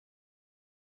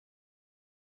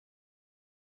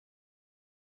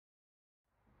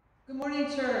Good morning,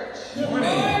 church. Good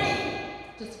morning.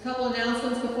 Just a couple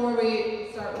announcements before we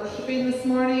start worshiping this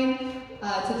morning.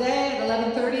 Today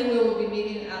at 11:30 we will be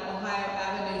meeting at Ohio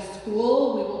Avenue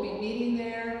School. We will be meeting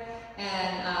there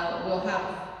and we'll have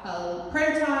a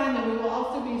prayer time, and we will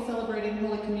also be celebrating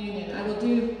Holy Communion. I will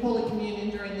do Holy Communion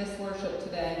during this worship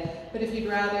today, but if you'd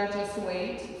rather just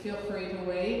wait, feel free to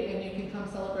wait, and you can come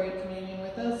celebrate communion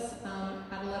with us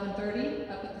at 11:30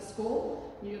 up at the school.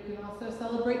 You can also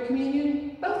celebrate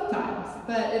communion both times,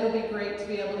 but it'll be great to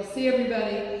be able to see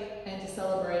everybody and to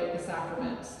celebrate the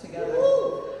sacraments together.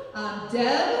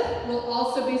 Deb will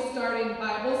also be starting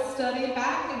Bible study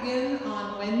back again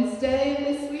on Wednesday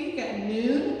this week at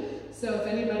noon. So if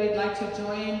anybody'd like to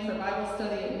join for Bible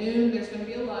study at noon, there's going to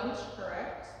be a lunch,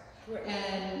 correct?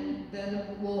 And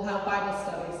then we'll have Bible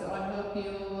study. So I hope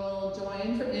you will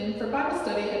join for Bible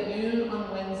study at noon on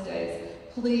Wednesdays.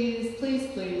 Please, please,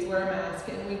 please wear a mask,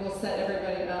 and we will set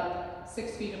everybody up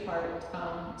 6 feet apart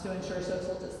to ensure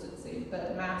social distancing.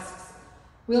 But masks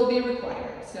will be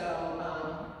required.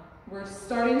 So we're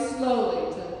starting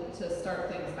slowly to start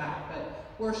things back.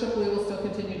 But worship, we will still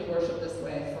continue to worship this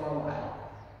way for a while.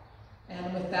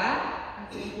 And with that,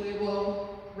 I think we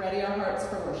will ready our hearts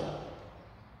for worship.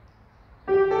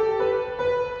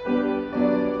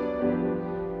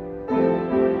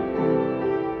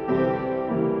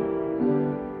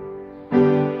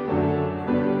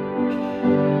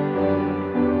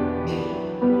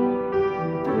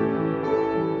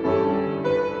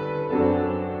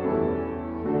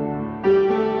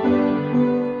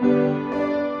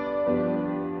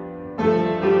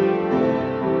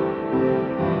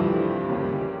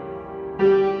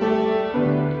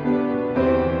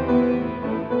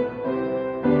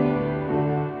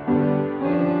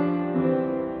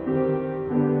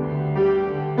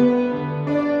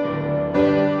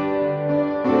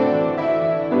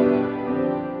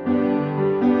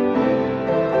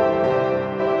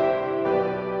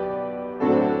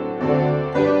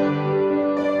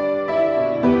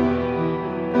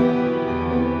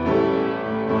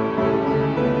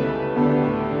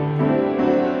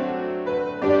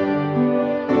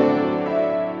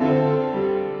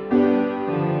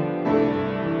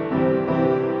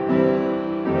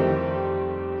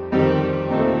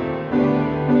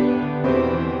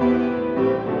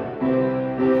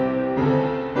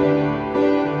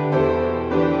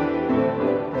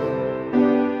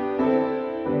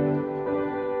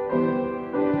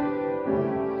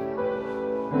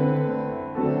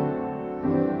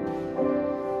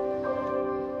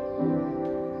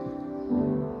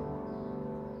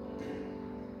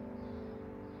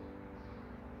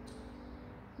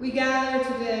 We gather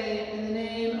today in the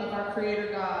name of our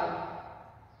Creator God,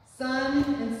 Son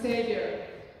and Savior,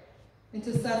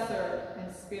 Intercessor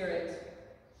and Spirit.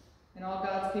 And all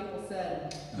God's people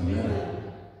said,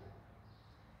 Amen.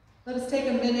 Let us take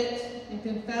a minute and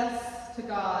confess to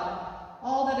God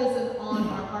all that is on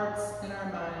our hearts and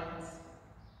our minds.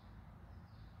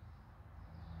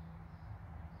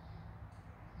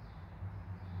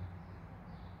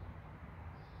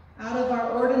 Out of our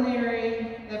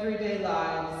ordinary, everyday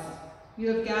lives, you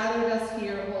have gathered us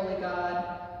here, Holy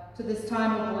God, to this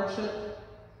time of worship,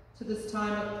 to this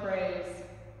time of praise.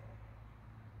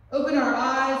 Open our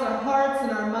eyes, our hearts,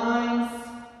 and our minds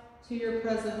to your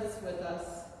presence with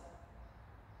us.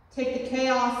 Take the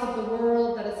chaos of the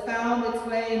world that has found its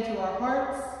way into our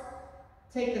hearts.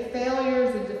 Take the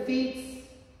failures and defeats,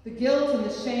 the guilt and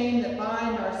the shame that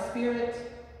bind our spirit.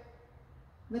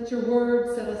 Let your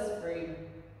word set us free.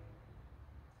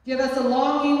 Give us a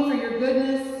longing for your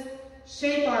goodness.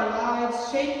 Shape our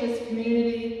lives, shape this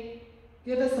community.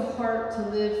 Give us a heart to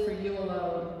live for you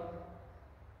alone.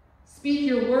 Speak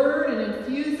your word and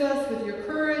infuse us with your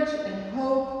courage and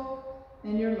hope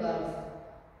and your love.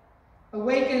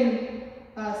 Awaken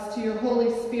us to your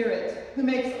Holy Spirit, who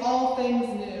makes all things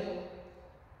new,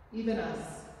 even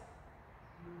us.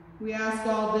 We ask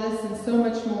all this and so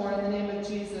much more in the name of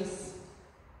Jesus,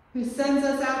 who sends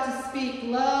us out to speak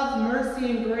love, mercy,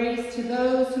 and grace to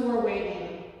those who are waiting,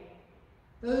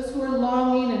 those who are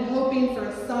longing and hoping for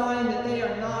a sign that they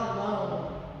are not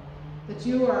alone, that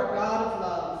you are a God of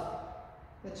love,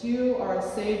 that you are a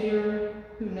Savior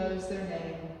who knows their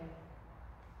name.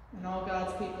 And all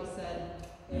God's people said,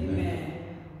 Amen.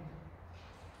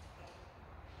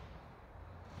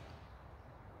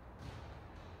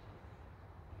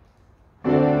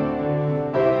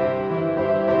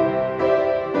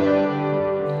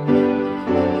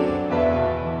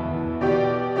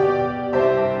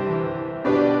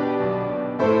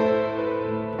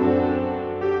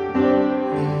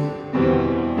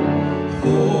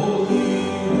 Holy,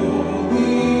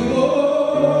 holy,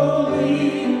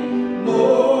 holy,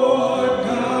 Lord.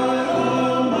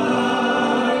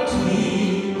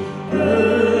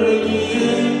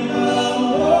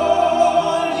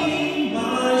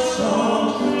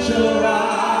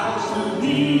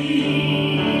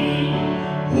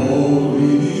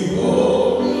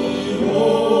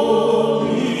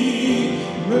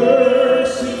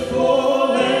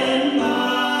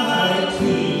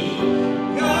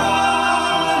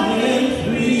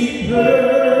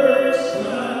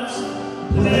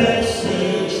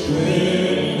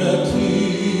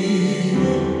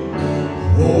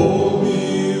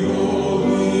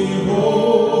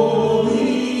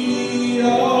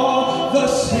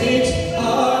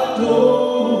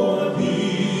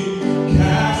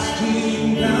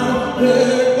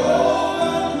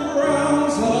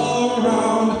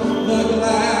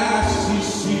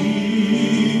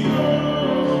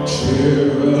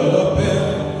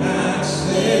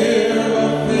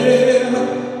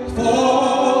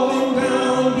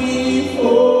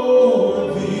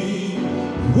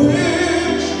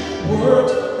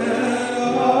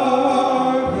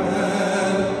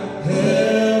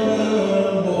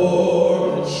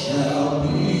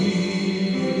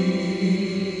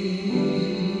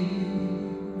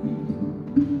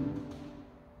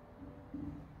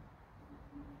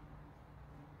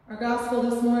 Our gospel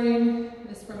this morning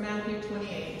is from Matthew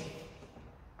 28,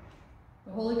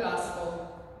 the Holy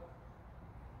Gospel.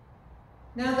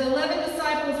 Now the 11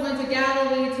 disciples went to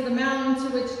Galilee, to the mountain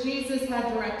to which Jesus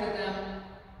had directed them.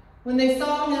 When they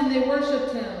saw him, they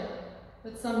worshipped him,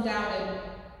 but some doubted.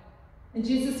 And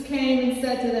Jesus came and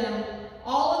said to them,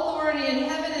 "All authority in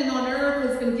heaven and on earth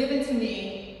has been given to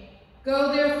me.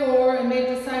 Go therefore and make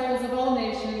disciples of all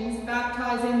nations,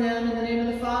 baptizing them in the name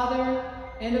of the Father,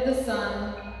 and of the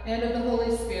Son, and of the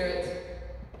Holy Spirit,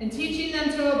 and teaching them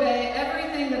to obey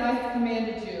everything that I have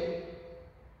commanded you.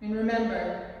 And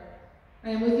remember, I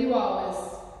am with you always,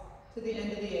 to the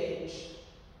end of the age."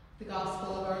 The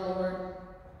Gospel of our Lord.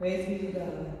 Praise be to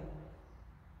God.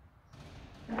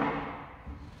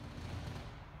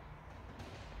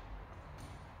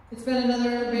 It's been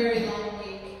another very long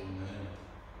week.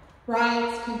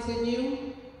 Riots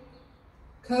continue.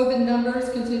 COVID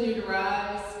numbers continue to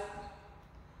rise.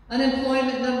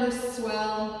 Unemployment numbers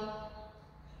swell.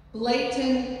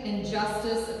 Blatant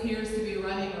injustice appears to be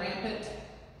running rampant.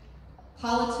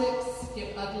 Politics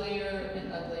get uglier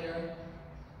and uglier.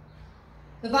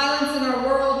 The violence in our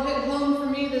world hit home for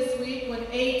me this week when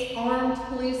 8 armed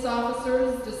police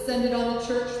officers descended on the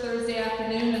church Thursday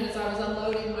afternoon and as I was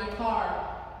unloading my car.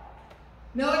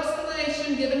 No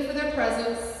explanation given for their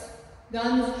presence,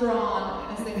 guns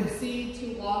drawn as they proceed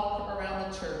to walk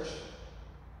around the church.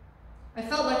 I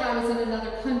felt like I was in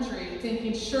another country,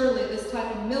 thinking surely this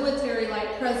type of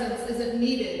military-like presence isn't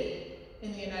needed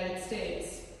in the United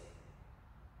States.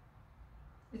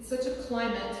 In such a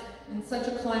climate,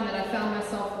 I found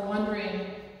myself wondering,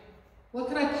 what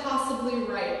could I possibly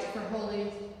write for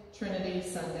Holy Trinity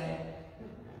Sunday?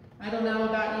 I don't know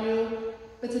about you,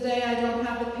 but today I don't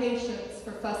have the patience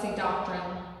for fussy doctrine.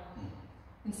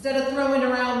 Instead of throwing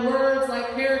around words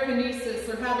like perikinesis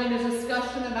or having a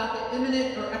discussion about the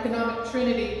immanent or economic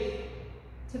Trinity,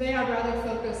 today I'd rather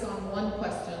focus on one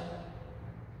question.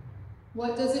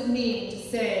 What does it mean to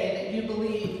say that you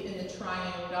believe in the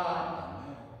triune God?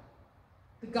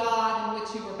 The God in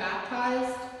which you were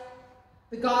baptized?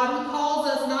 The God who calls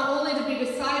us not only to be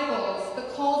disciples,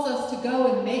 but calls us to go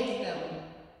and make them.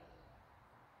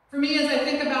 For me, as I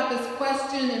think about this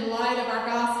question in light of our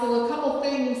gospel, a couple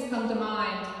things come to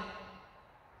mind.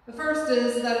 The first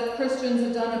is that if Christians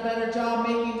have done a better job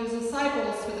making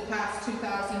disciples for the past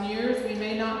 2,000 years, we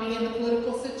may not be in the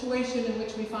political situation in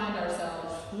which we find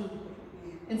ourselves.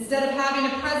 Instead of having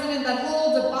a president that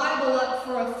holds a Bible up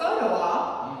for a photo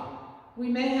op, we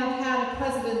may have had a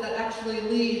president that actually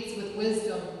leads with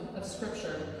wisdom of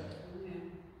Scripture.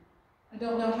 I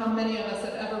don't know how many of us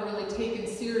have ever really taken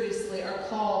seriously our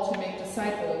call to make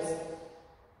disciples.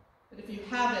 But if you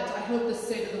haven't, I hope this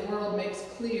state of the world makes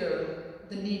clear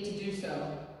the need to do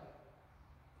so.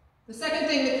 The second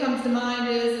thing that comes to mind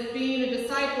is that being a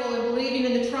disciple and believing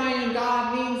in the triune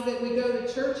God means that we go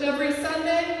to church every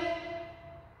Sunday.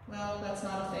 Well, that's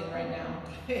not a thing right now.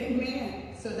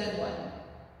 Amen. So then what?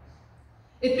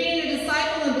 If being a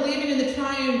disciple and believing in the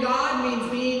triune God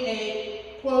means being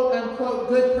a quote-unquote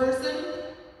good person,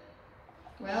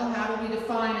 well, how do we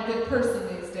define a good person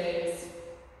these days?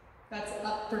 That's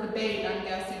up for debate, I'm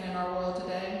guessing, in our world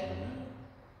today.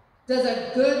 Does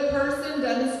a good person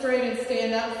demonstrate and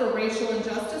stand up for racial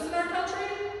injustice in our country?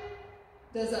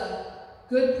 Does a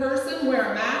good person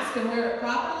wear a mask and wear it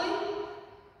properly?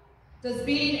 Does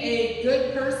being a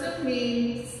good person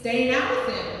mean staying out of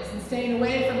things and staying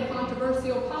away from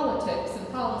controversial politics and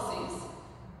policies?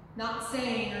 Not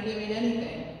saying or doing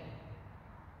anything?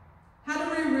 How do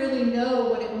we really know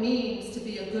what it means to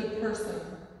be a good person?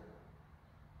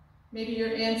 Maybe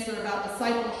your answer about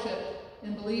discipleship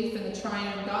and belief in the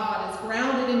triune God is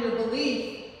grounded in your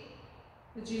belief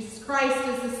that Jesus Christ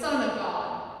is the Son of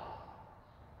God.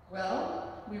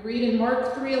 Well, we read in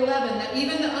Mark 3:11 that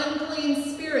even the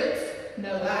unclean spirits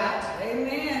know that.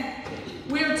 Amen.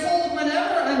 We are told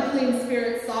whenever unclean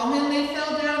spirits saw him, they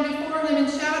fell down before him and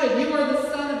shouted, "You are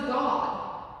the Son of God."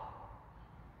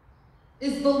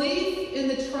 Is belief in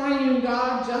the triune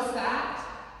God just that?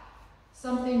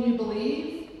 Something you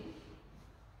believe?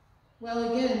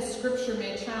 Well, again, Scripture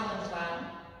may challenge that.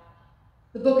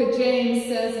 The book of James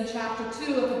says in chapter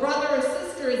 2, if a brother or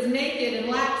sister is naked and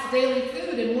lacks daily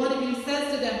food, and one of you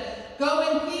says to them, "Go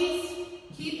in peace,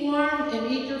 keep warm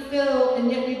and eat your fill,"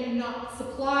 and yet you do not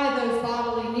supply those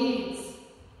bodily needs,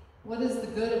 what is the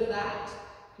good of that?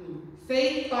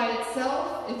 Faith by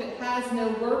itself, if it has no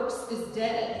works, is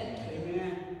dead.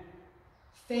 Amen.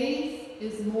 Faith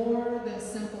is more than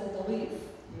simple belief.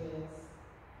 Yes.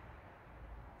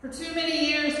 For too many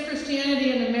years,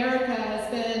 Christianity in America has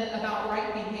been about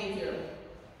right behavior.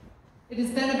 It has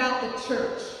been about the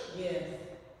church. Yes.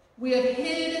 We have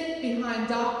hid behind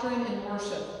doctrine and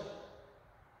worship.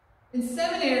 In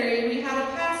seminary, we had a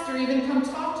pastor even come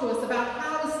talk to us about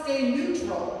how to stay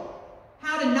neutral,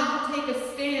 how to not take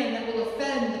a stand that will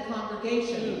offend the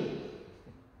congregation.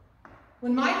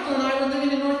 When Michael and I were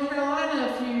living in North Carolina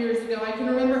a few years ago, I can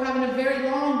remember having a very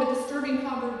long but disturbing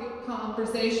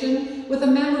conversation with a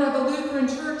member of a Lutheran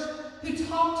church who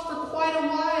talked for quite a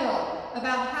while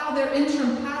about how their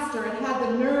interim pastor had had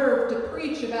the nerve to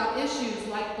preach about issues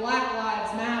like Black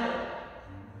Lives Matter.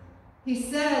 He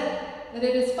said that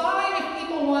it is fine if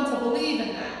people want to believe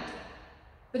in that,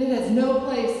 but it has no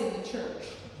place in the church.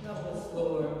 Help us,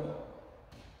 Lord.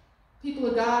 People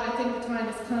of God, I think the time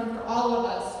has come for all of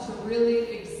us to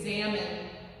really examine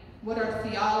what our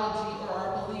theology or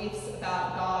our beliefs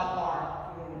about God are.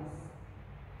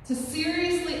 To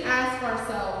seriously ask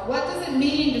ourselves, what does it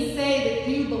mean to say that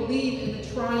you believe in the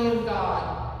triune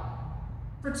God?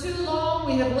 For too long,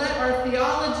 we have let our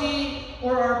theology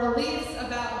or our beliefs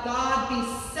about God be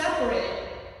separate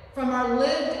from our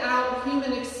lived out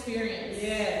human experience.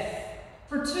 Yes.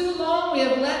 For too long, we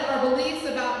have let our beliefs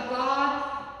about God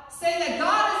say that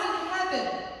God is in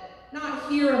heaven, not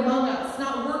here among us,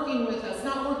 not working with us,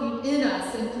 not working in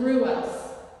us and through us.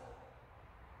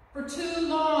 For too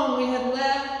long, we have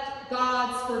let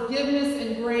God's forgiveness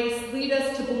and grace lead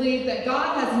us to believe that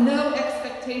God has no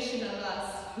expectation of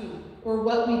us or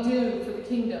what we do for the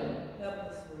kingdom. Help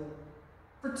us, Lord.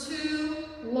 For too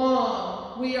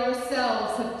long, we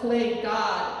ourselves have played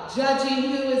God,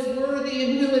 judging who is worthy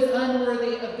and who is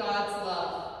unworthy of God's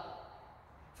love.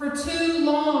 For too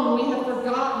long, we have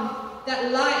forgotten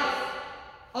that life,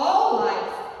 all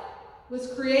life, was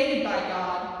created by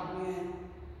God. Amen.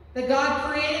 That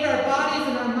God created our bodies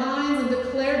and our minds and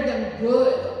declared them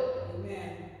good.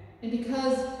 Amen. And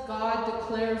because God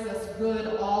declares us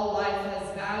good, all life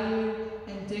has value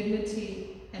and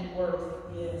dignity and worth.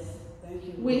 Yes. Thank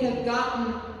you. We have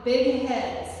gotten big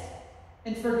heads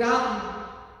and forgotten,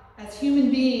 as human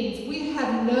beings, we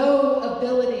have no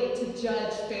ability to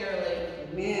judge fairly.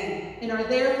 Amen. And are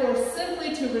therefore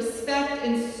simply to respect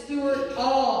and steward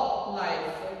all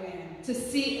life. Amen. To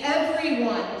see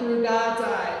everyone through God's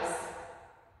eyes.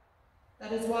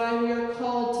 That is why we are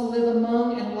called to live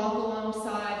among and walk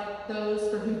alongside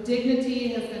those for whom dignity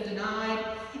has been denied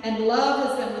and love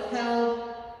has been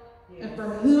withheld, and for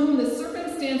whom the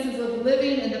circumstances of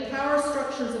living and the power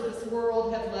structures of this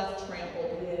world have left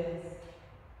trampled. Yes.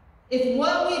 If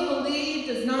what we believe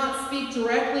does not speak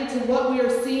directly to what we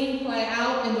are seeing play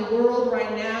out in the world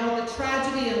right now, the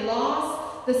tragedy and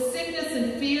loss, the sickness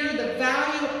and fear, the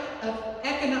valuing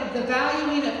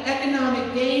of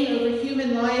economic gain over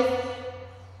human life,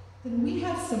 then we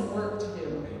have some work to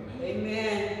do.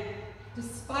 Amen.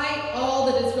 Despite all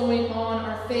that is going on,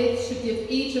 our faith should give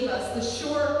each of us the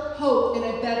sure hope in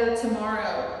a better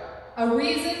tomorrow, a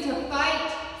reason to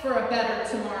fight for a better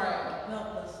tomorrow.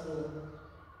 Help us, Lord.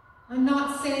 I'm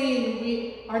not saying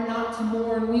we are not to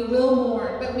mourn, we will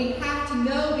mourn, but we have to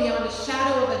know beyond a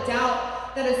shadow of a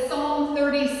doubt that as Psalm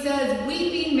 30 says,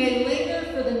 weeping may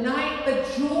linger for the night, but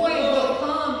joy will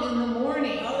come in the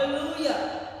morning.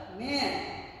 Hallelujah. Amen.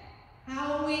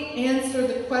 How we answer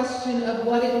the question of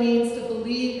what it means to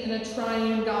believe in a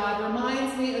triune God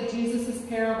reminds me of Jesus'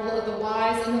 parable of the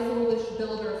wise and the foolish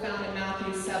builder found in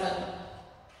Matthew 7.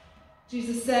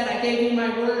 Jesus said, I gave you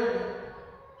my word.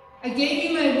 I gave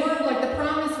you my word like the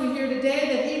promise we hear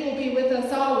today that he will be with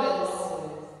us always.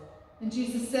 And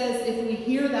Jesus says, if we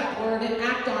hear that word and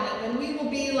act on it, then we will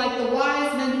be like the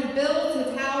wise man who builds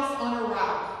his house on a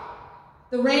rock.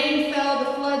 The rain fell,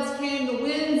 the floods came, the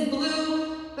winds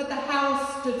blew, but the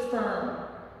house stood stood firm.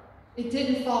 It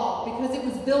didn't fall because it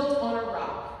was built on a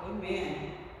rock.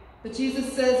 Amen. But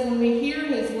Jesus says when we hear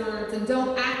his words and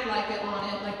don't act like it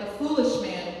on it, like the foolish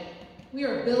man, we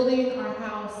are building our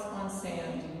house on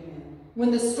sand. Amen.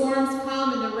 When the storms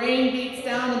come and the rain beats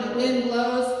down and the wind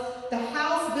blows, the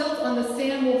house built on the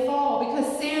sand will fall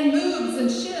because sand moves and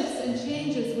shifts and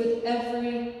changes with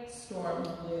every storm.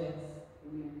 Yes.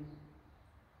 Amen.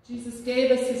 Jesus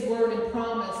gave us his word and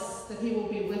promise that he will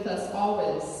be with us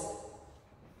always.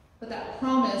 But that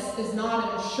promise is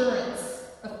not an assurance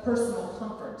of personal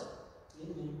comfort.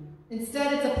 Amen.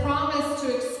 Instead, it's a promise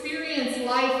to experience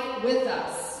life with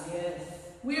us. Yes.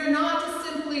 We are not to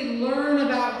simply learn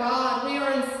about God. We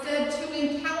are instead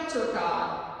to encounter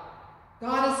God.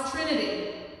 God is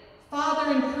Trinity,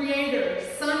 Father and Creator,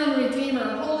 Son and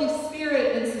Redeemer, Holy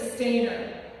Spirit and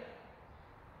Sustainer.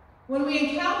 When we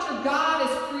encounter God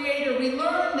as Creator, we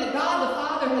learn that God the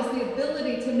Father has the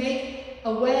ability to make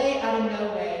a way out of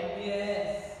no way.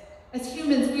 Yes. As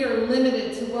humans, we are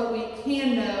limited to what we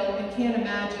can know and can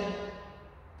imagine.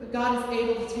 But God is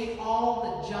able to take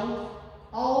all the junk,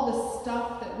 all the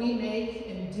stuff that we make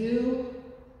and do,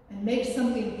 and make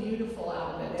something beautiful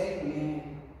out of it.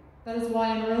 Amen. That is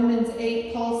why in Romans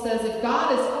 8, Paul says, if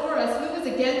God is for us, who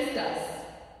is against us?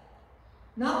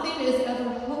 Nothing is ever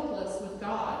hopeless with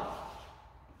God.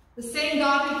 The same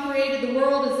God who created the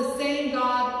world is the same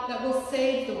God that will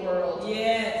save the world.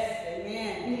 Yes.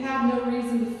 Amen. We have no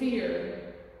reason to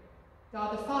fear.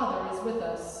 God the Father is with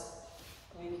us.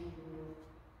 Thank you.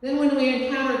 Then when we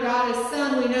encounter God as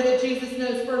Son, we know that Jesus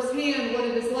knows firsthand what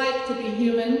it is like to be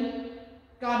human.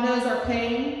 God knows our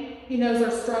pain. He knows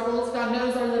our struggles. God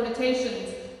knows our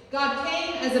limitations. God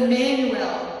came as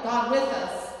Emmanuel, God with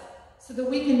us, so that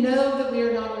we can know that we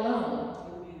are not alone.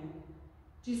 Amen.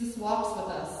 Jesus walks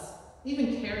with us,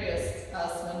 even carries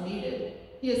us when needed.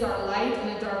 He is our light in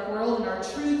a dark world and our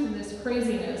truth in this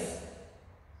craziness.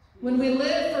 When we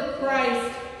live for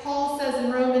Christ, Paul says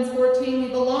in Romans 14, we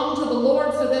belong to the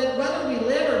Lord, so that whether we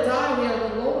live or die, we are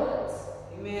the Lord's.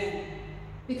 Amen.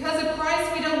 Because of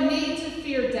Christ, we don't need to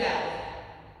fear death.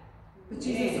 But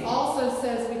Jesus also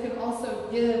says we can also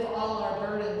give all our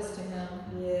burdens to him.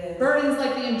 Yes. Burdens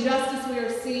like the injustice we are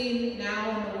seeing now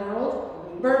in the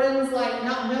world. Burdens like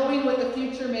not knowing what the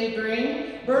future may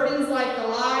bring. Burdens like the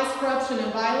lies, corruption,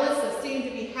 and violence that seem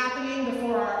to be happening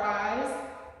before our eyes.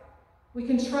 We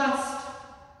can trust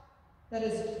that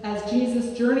as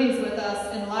Jesus journeys with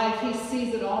us in life, he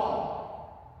sees it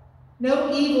all.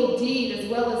 No evil deed as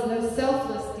well as no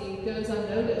selfless deed goes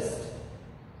unnoticed.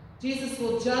 Jesus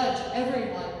will judge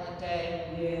everyone one day.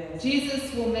 Yes.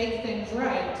 Jesus will make things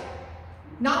right.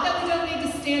 Not that we don't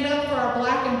need to stand up for our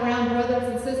black and brown brothers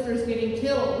and sisters getting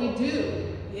killed. We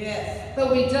do. Yes.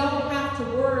 But we don't have to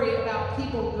worry about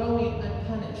people going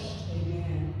unpunished.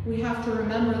 Amen. We have to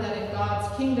remember that in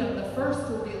God's kingdom, the first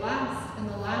will be last and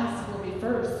the last will be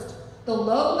first. The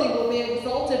lowly will be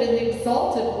exalted and the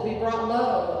exalted will be brought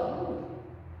low.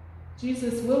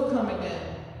 Jesus will come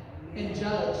again and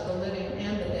judge the living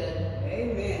and the dead.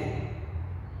 Amen.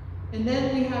 And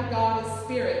then we have God as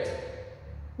Spirit.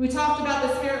 We talked about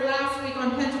the Spirit last week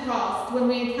on Pentecost. When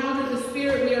we encounter the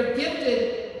Spirit, we are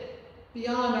gifted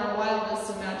beyond our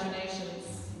wildest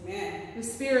imaginations. Amen. The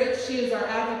Spirit, she is our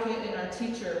advocate and our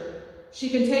teacher. She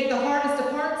can take the hardest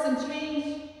of hearts and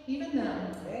change even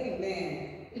them.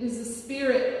 Amen. It is the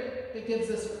Spirit that gives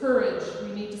us courage.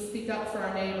 We need to speak up for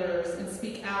our neighbors and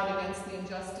speak out against the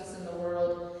injustice in the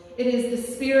world. It is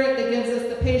the Spirit that gives us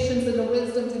the patience and the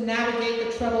wisdom to navigate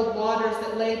the troubled waters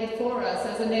that lay before us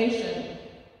as a nation.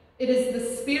 It is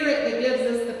the Spirit that gives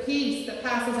us the peace that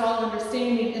passes all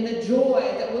understanding and the joy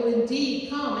that will indeed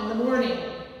come in the morning.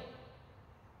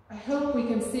 I hope we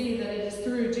can see that it is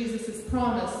through Jesus'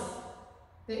 promise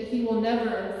that he will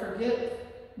never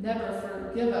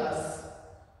forgive us,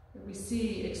 that we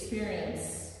see,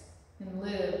 experience, and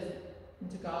live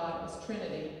into God as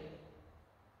Trinity.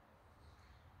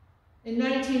 In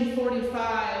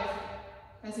 1945,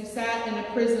 as he sat in a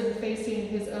prison facing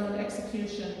his own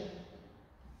execution,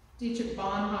 Dietrich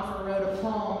Bonhoeffer wrote a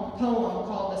poem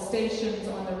called The Stations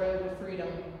on the Road to Freedom.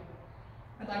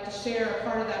 I'd like to share a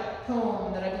part of that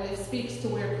poem that I believe speaks to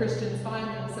where Christians find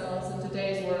themselves in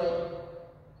today's world.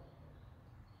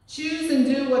 Choose and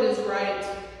do what is right,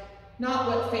 not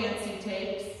what fancy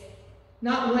takes,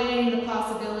 not weighing the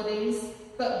possibilities,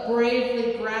 but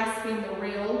bravely grasping the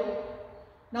real.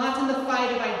 Not in the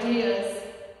fight of ideas,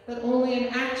 but only in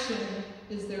action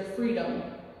is there freedom.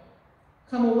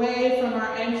 Come away from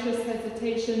our anxious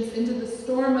hesitations into the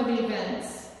storm of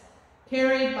events,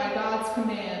 carried by God's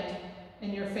command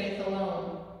and your faith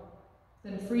alone.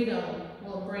 Then freedom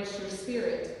will embrace your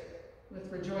spirit with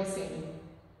rejoicing.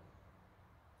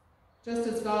 just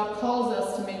as God calls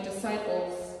us to make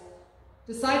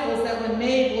disciples that when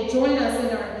made will join us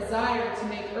in our desire to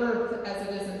make earth as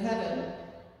it is in heaven.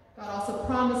 God also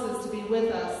promises to be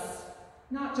with us,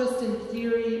 not just in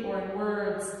theory or in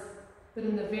words, but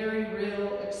in the very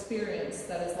real experience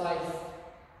that is life.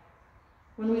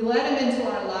 When we let him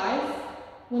into our life,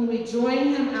 when we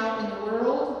join him out in the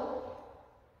world,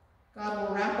 God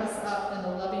will wrap us up in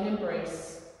the loving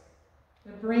embrace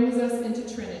that brings us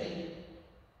into Trinity,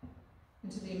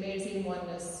 into the amazing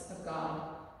oneness of God.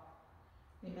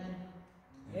 Amen.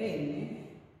 Amen.